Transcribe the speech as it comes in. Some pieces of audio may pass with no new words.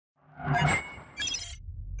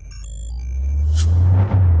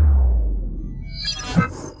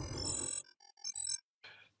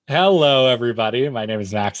Hello, everybody. My name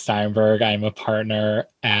is Max Steinberg. I'm a partner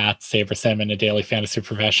at SaberSim and a daily fantasy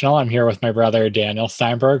professional. I'm here with my brother, Daniel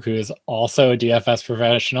Steinberg, who is also a DFS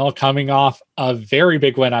professional, coming off a very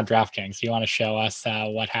big win on DraftKings. Do you want to show us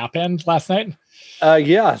what happened last night?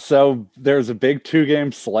 Yeah, so there's a big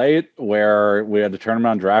 2-game slate where we had a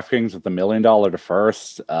tournament on DraftKings with $1 million to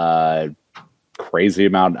first. Crazy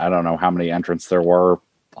amount. I don't know how many entrants there were.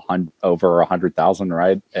 Over 100,000,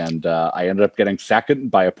 right? And I ended up getting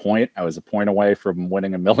second by a point. I was a point away from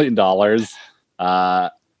winning $1 million. I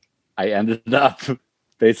ended up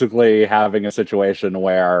basically having a situation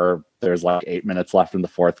where there's like 8 minutes left in the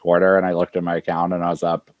fourth quarter, and I looked at my account and I was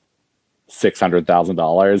up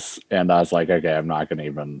 $600,000, and I was like, okay, I'm not going to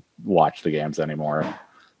even watch the games anymore.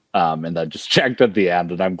 And then just checked at the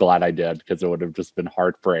end, and I'm glad I did, because it would have just been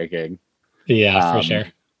heartbreaking. Yeah, for sure.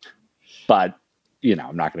 But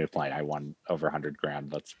I'm not going to complain. I won over 100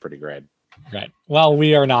 grand. That's pretty great. Right. Well,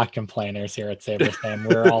 we are not complainers here at SaberSim.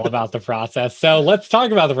 We're all about the process. So let's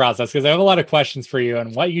talk about the process, because I have a lot of questions for you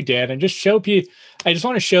and what you did, and just show people. I just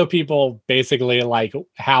want to show people basically like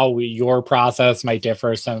how your process might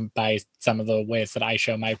differ by some of the ways that I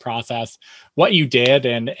show my process, what you did,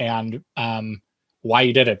 and why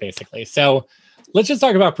you did it, basically. So let's just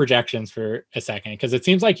talk about projections for a second, because it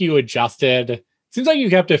seems like you adjusted. It seems like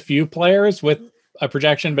you kept a few players with a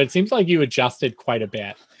projection, but it seems like you adjusted quite a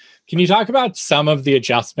bit. Can you talk about some of the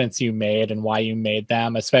adjustments you made and why you made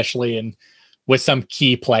them, especially with some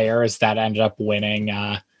key players that ended up winning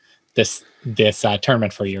this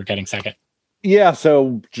tournament for you, or getting second? Yeah,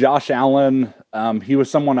 so Josh Allen, he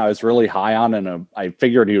was someone I was really high on, and I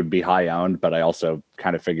figured he would be high owned, but I also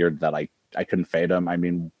kind of figured that I couldn't fade him. I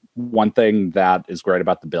mean, one thing that is great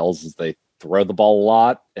about the Bills is they throw the ball a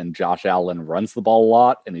lot, and Josh Allen runs the ball a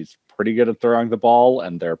lot, and he's pretty good at throwing the ball,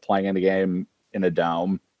 and they're playing in a game in a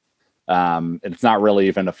dome. It's not really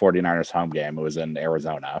even a 49ers home game. It was in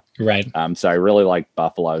Arizona. Right. So I really like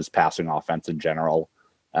Buffalo's passing offense in general.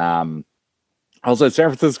 Also, San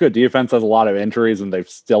Francisco defense has a lot of injuries, and they've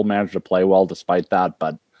still managed to play well despite that.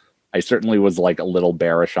 But I certainly was like a little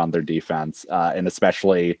bearish on their defense, and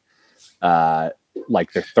especially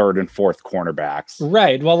like their third and fourth cornerbacks.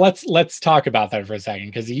 Right. Well, let's talk about that for a second,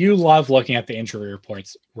 because you love looking at the injury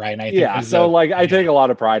reports, right? And I think I take a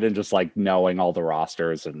lot of pride in just like knowing all the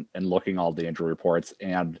rosters and looking all the injury reports,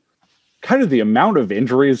 and kind of the amount of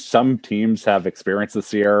injuries some teams have experienced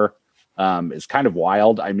this year is kind of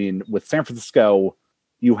wild. I mean, with San Francisco,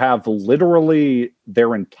 you have literally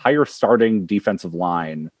their entire starting defensive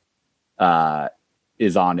line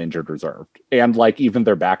is on injured reserve, and like even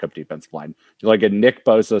their backup defensive line. You like a Nick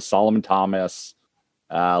Bosa, Solomon Thomas,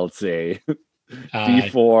 let's see, D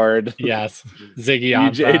Ford, yes, Ziggy,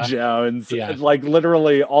 DJ Jones, yeah, like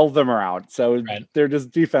literally all of them are out. So Their just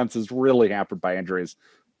defense is really hampered by injuries.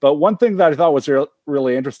 But one thing that I thought was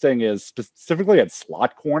really interesting is specifically at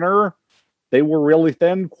slot corner, they were really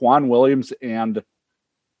thin. Quan Williams and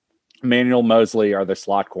Emmanuel Mosley are the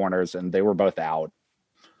slot corners, and they were both out.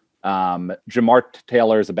 Jamar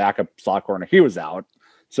Taylor is a backup slot corner. He was out.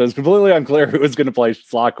 So it's completely unclear who was going to play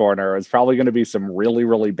slot corner. It's probably going to be some really,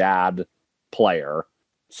 really bad player.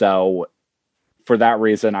 So for that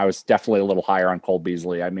reason, I was definitely a little higher on Cole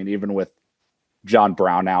Beasley. I mean, even with John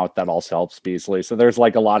Brown out, that also helps Beasley. So there's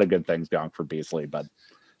like a lot of good things going for Beasley. But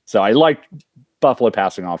so I like Buffalo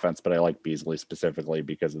passing offense, but I like Beasley specifically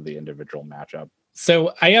because of the individual matchup.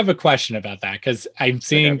 So I have a question about that, because I'm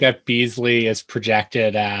seeing that Beasley is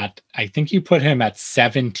projected at, I think you put him at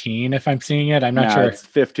 17, if I'm seeing it. I'm not sure. It's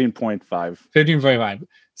 15.5. 15.5.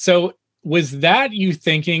 So was that you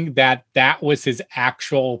thinking that was his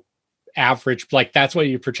actual average, like that's what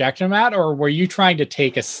you project him at, or were you trying to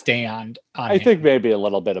take a stand on him? I think maybe a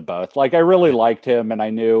little bit of both. Like I really liked him, and I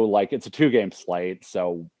knew like it's a 2-game slate.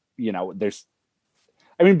 So,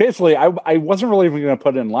 basically, I wasn't really even going to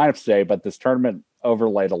put it in lineups today, but this tournament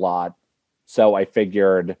overlaid a lot. So I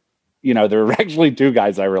figured, there were actually 2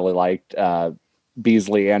 guys I really liked,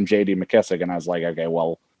 Beasley and J.D. McKissick. And I was like, okay,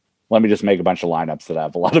 well, let me just make a bunch of lineups that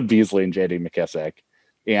have a lot of Beasley and J.D. McKissick.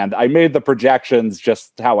 And I made the projections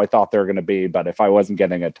just how I thought they were going to be. But if I wasn't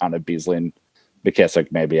getting a ton of Beasley and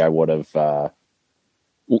McKissick, maybe I would have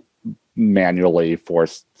manually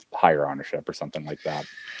forced higher ownership or something like that.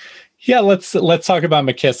 Yeah, let's talk about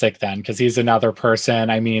McKissick then, because he's another person.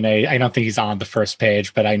 I mean, I don't think he's on the first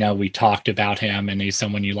page, but I know we talked about him, and he's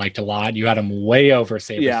someone you liked a lot. You had him way over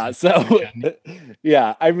SaberSim. Yeah, so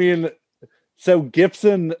yeah, I mean, so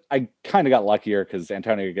Gibson, I kind of got luckier because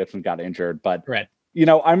Antonio Gibson got injured, but right.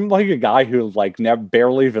 I'm like a guy who like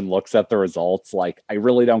barely even looks at the results. Like, I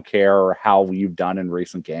really don't care how you've done in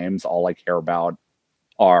recent games. All I care about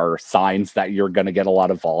are signs that you're going to get a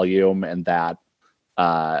lot of volume, and that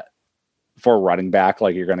for a running back,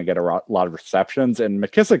 like you're going to get a lot of receptions. And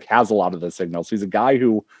McKissick has a lot of the signals. He's a guy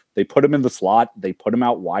who they put him in the slot, they put him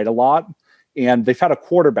out wide a lot, and they've had a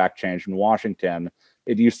quarterback change in Washington.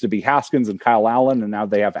 It used to be Haskins and Kyle Allen, and now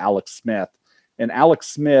they have Alex Smith. And Alex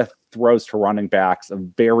Smith throws to running backs a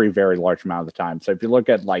very, very large amount of the time. So if you look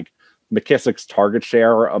at like McKissick's target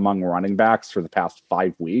share among running backs for the past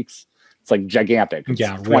 5 weeks, it's like gigantic. It's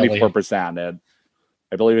 24%. Really. And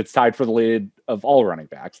I believe it's tied for the lead of all running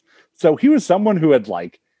backs. So he was someone who had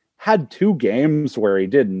like had 2 games where he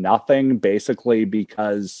did nothing basically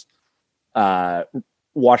because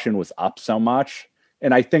Washington was up so much.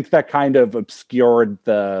 And I think that kind of obscured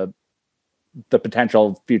the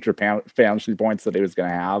potential future fantasy points that he was going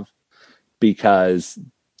to have, because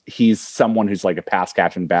he's someone who's like a pass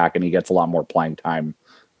catching back, and he gets a lot more playing time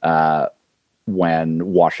when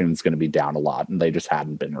Washington's going to be down a lot, and they just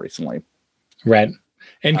hadn't been recently. Right.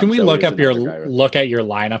 And can we look at your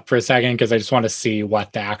lineup for a second? Because I just want to see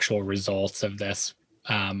what the actual results of this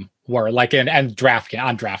were like and on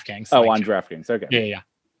DraftKings. Oh, on DraftKings. Okay. Yeah.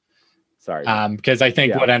 Sorry. Because I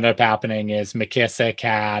think what ended up happening is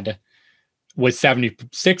McKissick was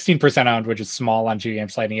 16% owned, which is small on 2 game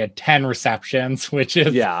slate. And he had 10 receptions, which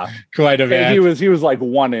is quite a bit. And he was like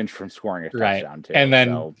 1 inch from scoring a touchdown too. And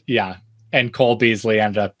then and Cole Beasley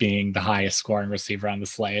ended up being the highest scoring receiver on the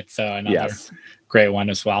slate. So another great one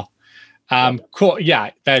as well. Cool.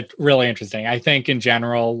 Yeah, that's really interesting. I think in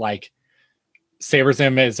general, like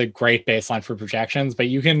SaberSim is a great baseline for projections, but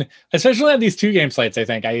you can, especially on these 2 game slates, I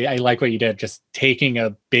think I like what you did, just taking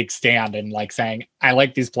a big stand and like saying, I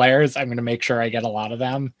like these players, I'm going to make sure I get a lot of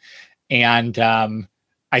them. And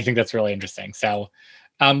I think that's really interesting. So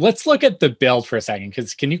let's look at the build for a second,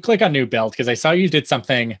 because can you click on new build? Because I saw you did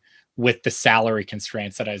something with the salary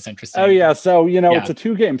constraints that I was interested in. Oh yeah. So, it's a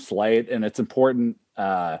 2 game slate, and it's important,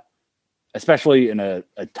 especially in a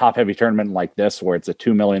top heavy tournament like this, where it's a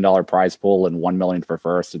 $2 million prize pool and $1 million for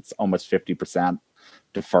first. It's almost 50%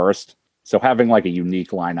 to first. So having like a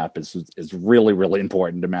unique lineup is really, really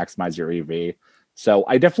important to maximize your EV. So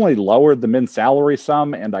I definitely lowered the min salary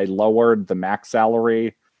some, and I lowered the max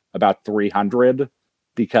salary about 300,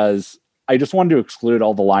 because I just wanted to exclude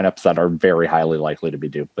all the lineups that are very highly likely to be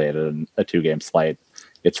duplicated in a 2 game slate.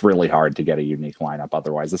 It's really hard to get a unique lineup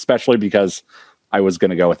otherwise, especially because I was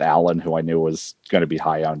going to go with Allen, who I knew was going to be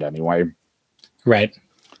high owned anyway. Right.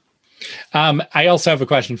 I also have a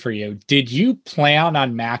question for you. Did you plan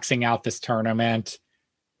on maxing out this tournament?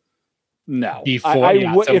 No. Before,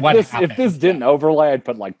 if this didn't overlay, I'd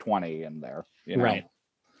put like 20 in there. Right.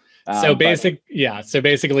 So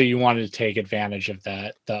basically you wanted to take advantage of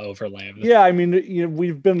the overlay of this. Yeah, I mean,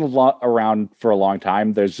 we've been around for a long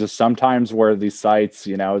time. There's just sometimes where these sites,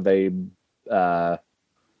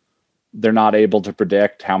 they're not able to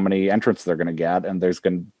predict how many entrants they're going to get, and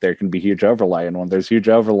there can be huge overlay. And when there's huge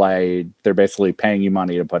overlay, they're basically paying you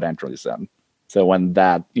money to put entries in. So when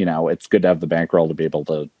that, it's good to have the bankroll to be able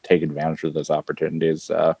to take advantage of those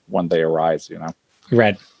opportunities when they arise.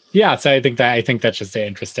 Right. Yeah. So I think that's just an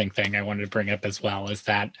interesting thing I wanted to bring up as well, is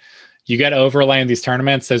that you get overlay in these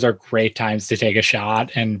tournaments. Those are great times to take a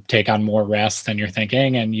shot and take on more risks than you're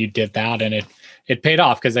thinking. And you did that, and it paid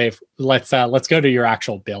off, because let's go to your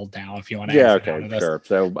actual build now, if you want to. Yeah, okay, sure.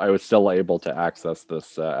 So I was still able to access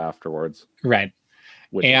this afterwards. Right.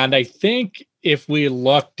 And I think if we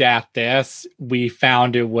looked at this, we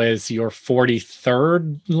found it was your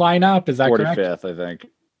 43rd lineup. Is that 45th, correct? 45th, I think.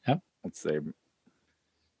 Yep. Let's see.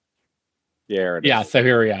 Yeah, so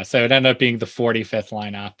here we go. So it ended up being the 45th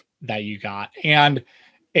lineup that you got. And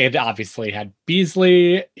it obviously had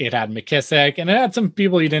Beasley, it had McKissick, and it had some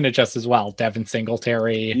people you didn't adjust as well. Devin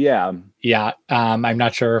Singletary. Yeah. I'm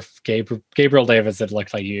not sure if Gabriel Davis had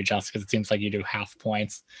looked like you adjust, because it seems like you do half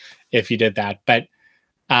points if you did that. But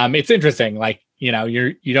it's interesting. Like, you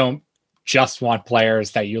don't just want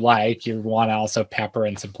players that you like. You want to also pepper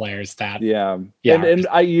in some players that. Yeah. And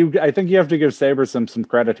I think you have to give SaberSim some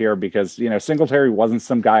credit here, because, Singletary wasn't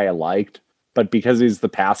some guy I liked. But because he's the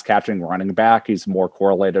pass catching running back, he's more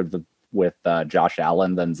correlated with Josh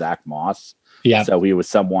Allen than Zach Moss. Yeah. So he was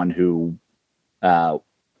someone who,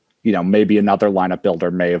 maybe another lineup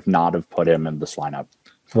builder may have not have put him in this lineup.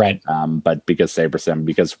 Right. But because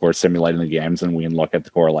we're simulating the games, and we can look at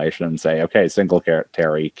the correlation and say, okay,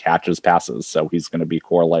 Singletary catches passes, so he's going to be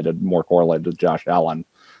more correlated to Josh Allen.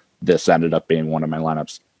 This ended up being one of my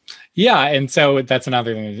lineups. Yeah, and so that's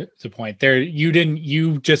another thing to point there. You did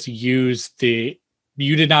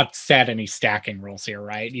not set any stacking rules here,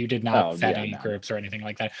 right? You did not set any groups or anything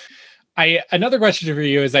like that. Another question for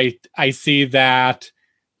you is I see that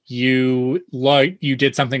you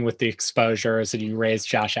did something with the exposures and you raised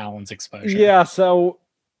Josh Allen's exposure. Yeah. So,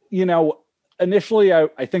 initially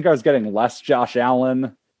I think I was getting less Josh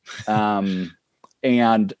Allen.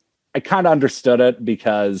 And I kind of understood it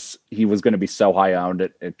because he was going to be so high owned.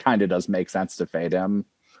 It kind of does make sense to fade him.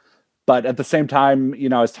 But at the same time,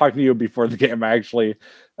 I was talking to you before the game. Actually,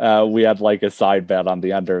 we had like a side bet on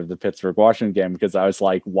the under of the Pittsburgh-Washington game because I was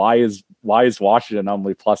like, why is Washington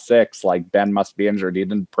only +6? Like Ben must be injured. He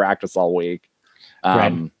didn't practice all week.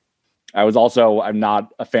 Right. I'm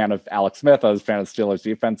not a fan of Alex Smith. I was a fan of Steelers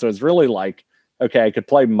defense. So it's really like, okay, I could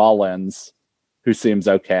play Mullins, who seems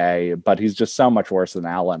okay, but he's just so much worse than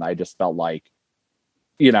Allen. I just felt like,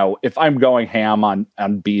 if I'm going ham on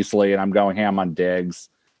Beasley and I'm going ham on Diggs,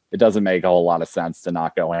 it doesn't make a whole lot of sense to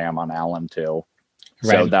not go ham on Allen too.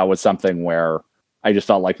 Right. So that was something where I just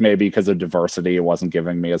felt like maybe because of diversity, it wasn't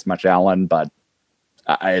giving me as much Allen, but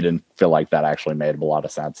I didn't feel like that actually made a lot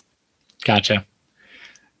of sense. Gotcha.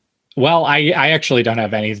 Well, I actually don't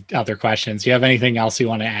have any other questions. Do you have anything else you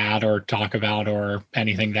want to add or talk about or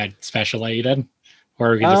anything that special that you did?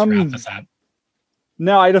 Or we can just wrap this up?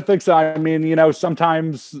 No, I don't think so. I mean,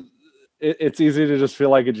 sometimes it's easy to just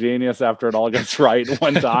feel like a genius after it all gets right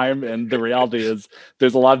one time. And the reality is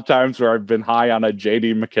there's a lot of times where I've been high on a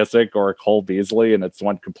J.D. McKissick or a Cole Beasley and it's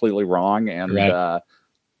went completely wrong. And, right.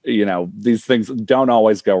 These things don't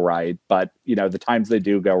always go right. But, the times they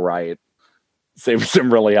do go right,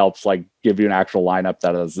 SaberSim really helps give you an actual lineup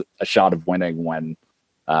that has a shot of winning when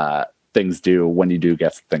you do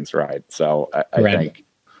get things right. So I think,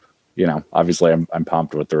 obviously I'm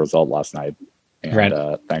pumped with the result last night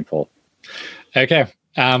and thankful. Okay.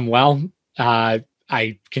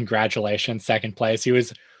 Congratulations, second place. He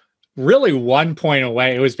was really 1 point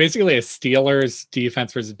away. It was basically a Steelers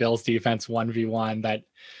defense versus Bills defense 1v1 that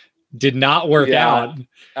did not work out.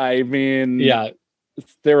 I mean,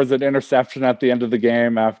 there was an interception at the end of the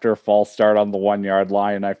game after a false start on the 1 yard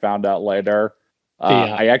line. I found out later.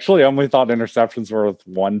 I actually only thought interceptions were with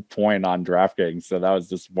 1 point on DraftKings, so that was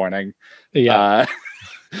disappointing. Yeah.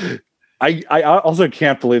 I also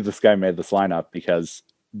can't believe this guy made this lineup because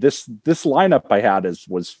this lineup I had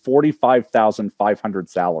was 45,500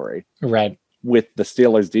 salary, right, with the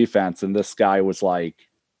Steelers defense, and this guy was like,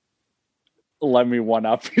 let me one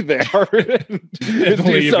up you there and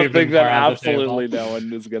do something that absolutely no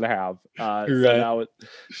one is going to have. Right.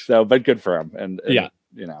 But good for him. And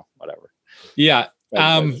whatever. Yeah.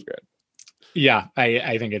 That's great. Yeah,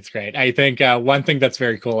 I think it's great. I think one thing that's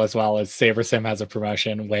very cool as well is SaberSim has a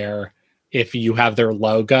promotion where if you have their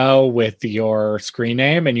logo with your screen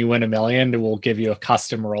name and you win $1 million, it will give you a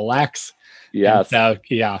custom Rolex. Yes.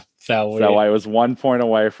 So I was 1 point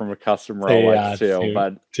away from a custom Rolex too,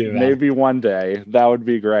 but maybe one day that would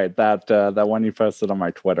be great. That one you posted on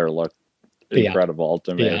my Twitter looked incredible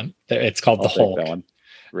to me. Yeah, it's called the Hulk. That one.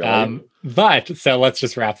 Really? But so let's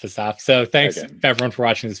just wrap this up. So thanks everyone for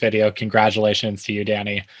watching this video. Congratulations to you,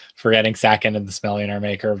 Danny, for getting second in this Millionaire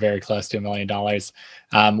Maker, very close to $1 million.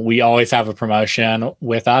 We always have a promotion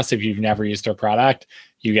with us. If you've never used our product,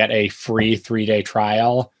 you get a free 3-day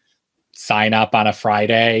trial. Sign up on a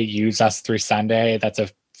Friday, use us through Sunday. That's a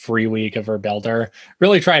free week of our builder.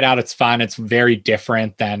 Really try it out. It's fun. It's very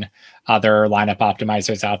different than other lineup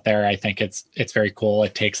optimizers out there. I think it's very cool.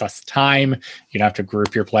 It takes us time. You don't have to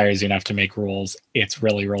group your players. You don't have to make rules. It's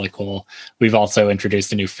really, really cool. We've also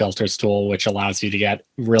introduced a new filters tool, which allows you to get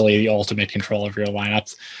really the ultimate control of your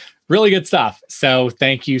lineups. Really good stuff. So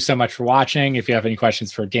thank you so much for watching. If you have any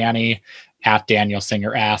questions for Danny, at Daniel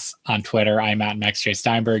Singer S on Twitter. I'm at Max J.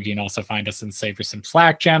 Steinberg. You can also find us in the SaberSim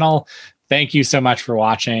Slack channel. Thank you so much for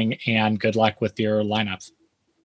watching and good luck with your lineups.